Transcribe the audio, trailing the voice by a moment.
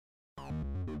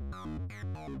Many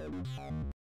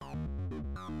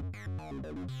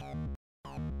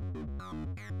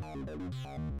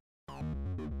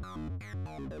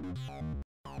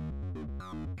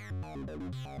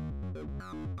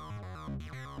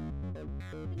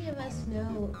of us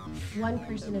know one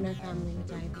person in our family with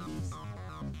diabetes.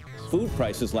 Food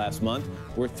prices last month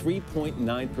were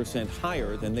 3.9%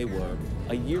 higher than they were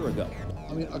a year ago.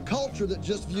 I mean, a culture that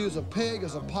just views a pig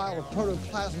as a pile of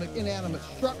protoplasmic inanimate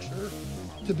structure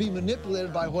to be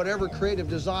manipulated by whatever creative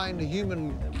design the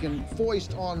human can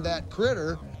foist on that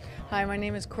critter. Hi, my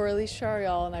name is Coralie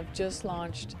Sharial, and I've just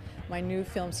launched my new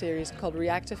film series called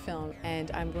React to Film, and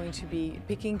I'm going to be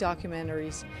picking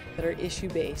documentaries that are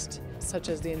issue-based, such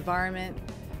as the environment,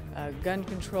 gun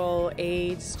control,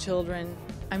 AIDS, children.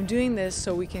 I'm doing this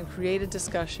so we can create a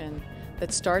discussion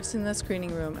that starts in the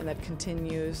screening room and that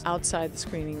continues outside the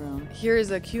screening room. Here is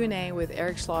a Q&A with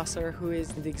Eric Schlosser, who is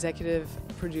the executive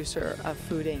producer of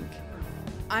Food Inc.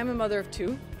 I'm a mother of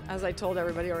two, as I told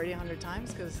everybody already 100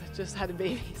 times, because I just had a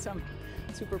baby, so I'm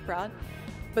super proud.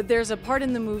 But there's a part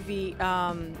in the movie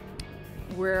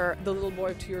where the little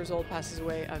boy of 2 years old passes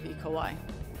away of E. coli.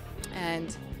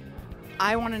 And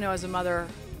I want to know, as a mother,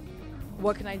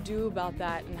 what can I do about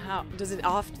that, and how does it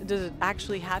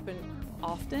actually happen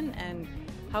often, and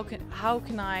how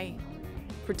can I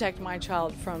protect my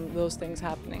child from those things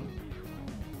happening?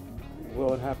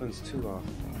 Well, it happens too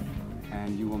often,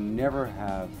 and you will never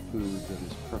have food that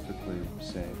is perfectly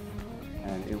safe.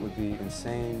 And it would be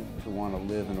insane to want to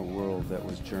live in a world that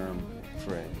was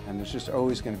germ-free. And there's just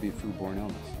always going to be foodborne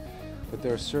illness. But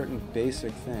there are certain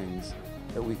basic things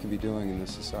that we can be doing in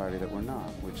this society that we're not,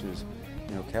 which is,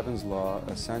 Kevin's Law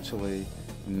essentially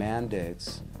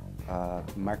mandates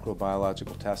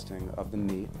microbiological testing of the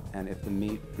meat, and if the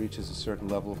meat reaches a certain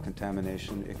level of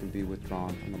contamination, it can be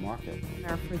withdrawn from the market.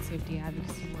 Our food safety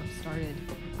advocacy work started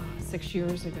 6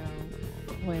 years ago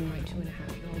when my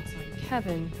 2.5-year-old son,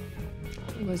 Kevin,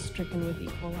 was stricken with E.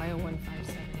 coli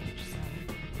 157H7.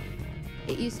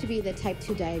 It used to be that type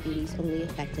 2 diabetes only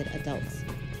affected adults,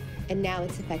 and now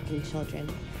it's affecting children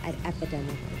at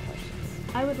epidemic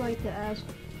proportions. I would like to ask,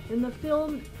 in the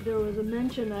film there was a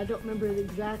mention, I don't remember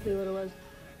exactly what it was,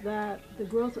 that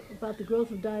about the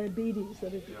growth of diabetes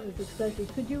that is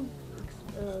expected. Could you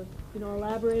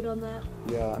elaborate on that?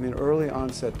 Yeah, I mean, early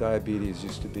onset diabetes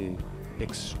used to be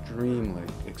extremely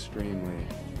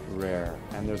rare.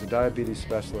 And there's a diabetes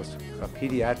specialist, a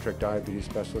pediatric diabetes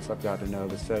specialist I've got to know,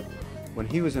 that said when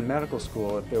he was in medical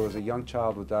school, if there was a young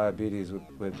child with diabetes,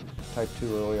 with type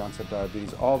 2 early onset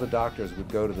diabetes, all the doctors would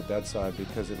go to the bedside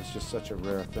because it was just such a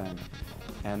rare thing.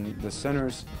 And the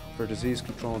Centers for Disease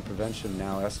Control and Prevention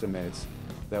now estimates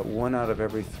that 1 out of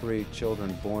every 3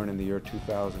 children born in the year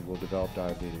 2000 will develop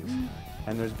diabetes.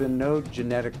 And there's been no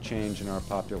genetic change in our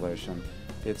population.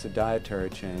 It's a dietary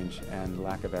change and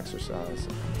lack of exercise.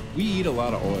 We eat a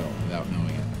lot of oil without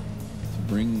knowing it. To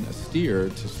bring a steer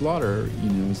to slaughter,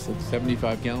 it's like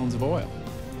 75 gallons of oil.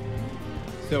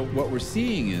 So what we're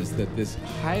seeing is that this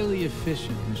highly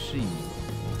efficient machine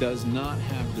does not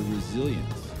have the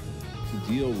resilience to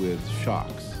deal with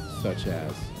shocks such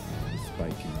as the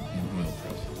spike in oil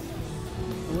prices.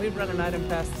 When we run an item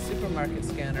past the supermarket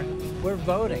scanner, we're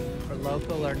voting for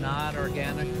local or not,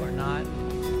 organic or not.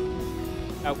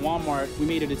 At Walmart, we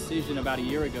made a decision about a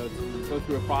year ago to go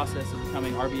through a process of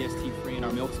becoming RBST-free in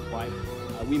our milk supply.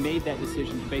 We made that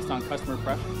decision based on customer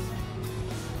preference.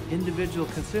 Individual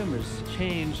consumers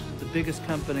changed the biggest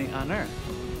company on earth,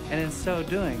 and in so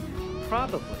doing,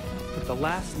 probably put the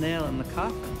last nail in the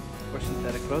coffin for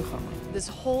synthetic growth hormone. This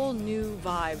whole new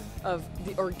vibe of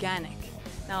the organic.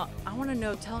 Now, I want to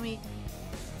know, tell me,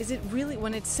 is it really,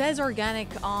 when it says organic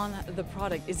on the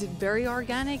product, is it very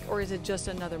organic, or is it just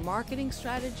another marketing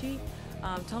strategy?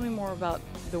 Tell me more about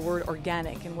the word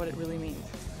organic and what it really means.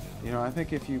 I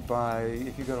think if you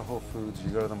go to Whole Foods, you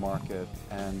go to the market,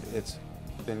 and it's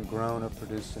been grown or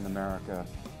produced in America,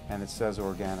 and it says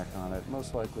organic on it,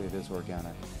 most likely it is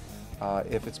organic.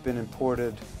 If it's been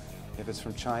imported, if it's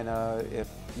from China, if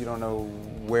you don't know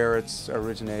where it's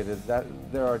originated,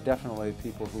 there are definitely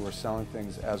people who are selling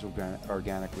things as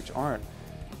organic, which aren't,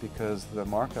 because the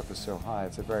markup is so high.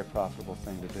 It's a very profitable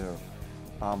thing to do.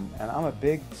 And I'm a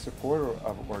big supporter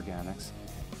of organics,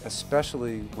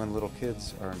 especially when little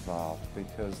kids are involved,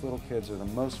 because little kids are the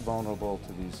most vulnerable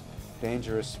to these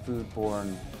dangerous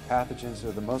foodborne pathogens.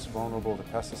 They're the most vulnerable to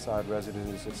pesticide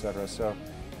residues, etc. So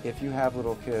if you have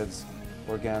little kids,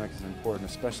 organic is important,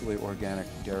 especially organic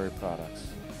dairy products,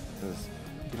 because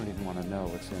you don't even want to know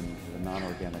what's in the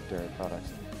non-organic dairy products.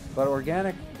 But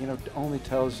organic, only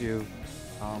tells you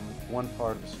one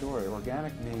part of the story.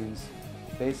 Organic means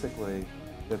basically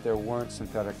that there weren't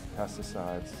synthetic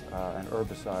pesticides and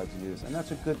herbicides used, and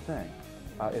that's a good thing.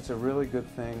 It's a really good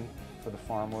thing for the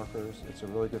farm workers, it's a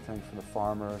really good thing for the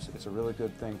farmers, it's a really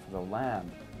good thing for the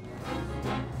land.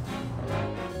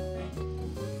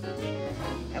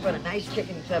 How about a nice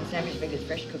chicken club sandwich made with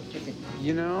fresh cooked chicken?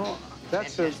 You know,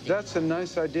 that's a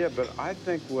nice idea, but I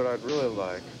think what I'd really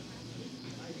like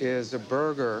is a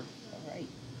burger. All right.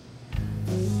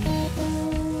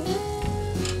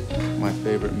 My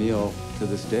favorite meal to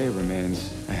this day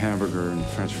remains a hamburger and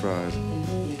French fries.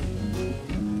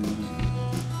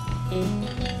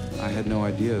 I had no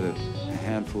idea that a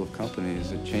handful of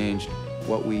companies had changed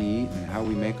what we eat and how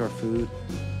we make our food.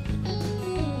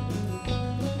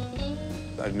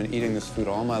 I've been eating this food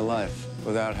all my life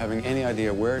without having any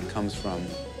idea where it comes from,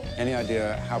 any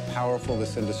idea how powerful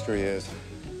this industry is.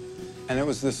 And it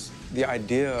was the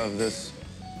idea of this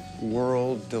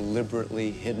world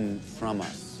deliberately hidden from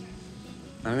us.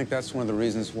 And I think that's one of the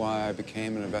reasons why I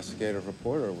became an investigative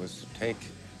reporter, was to take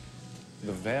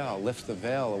the veil, lift the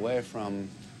veil away from,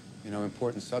 you know,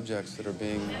 important subjects that are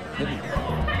being hidden.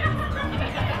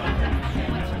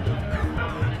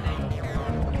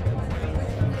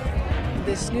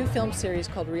 This new film series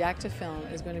called React to Film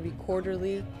is going to be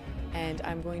quarterly, and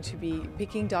I'm going to be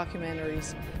picking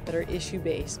documentaries that are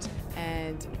issue-based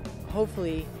and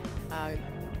hopefully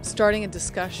starting a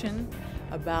discussion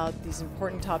about these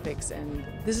important topics. And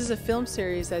this is a film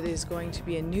series that is going to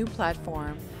be a new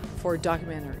platform for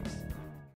documentaries.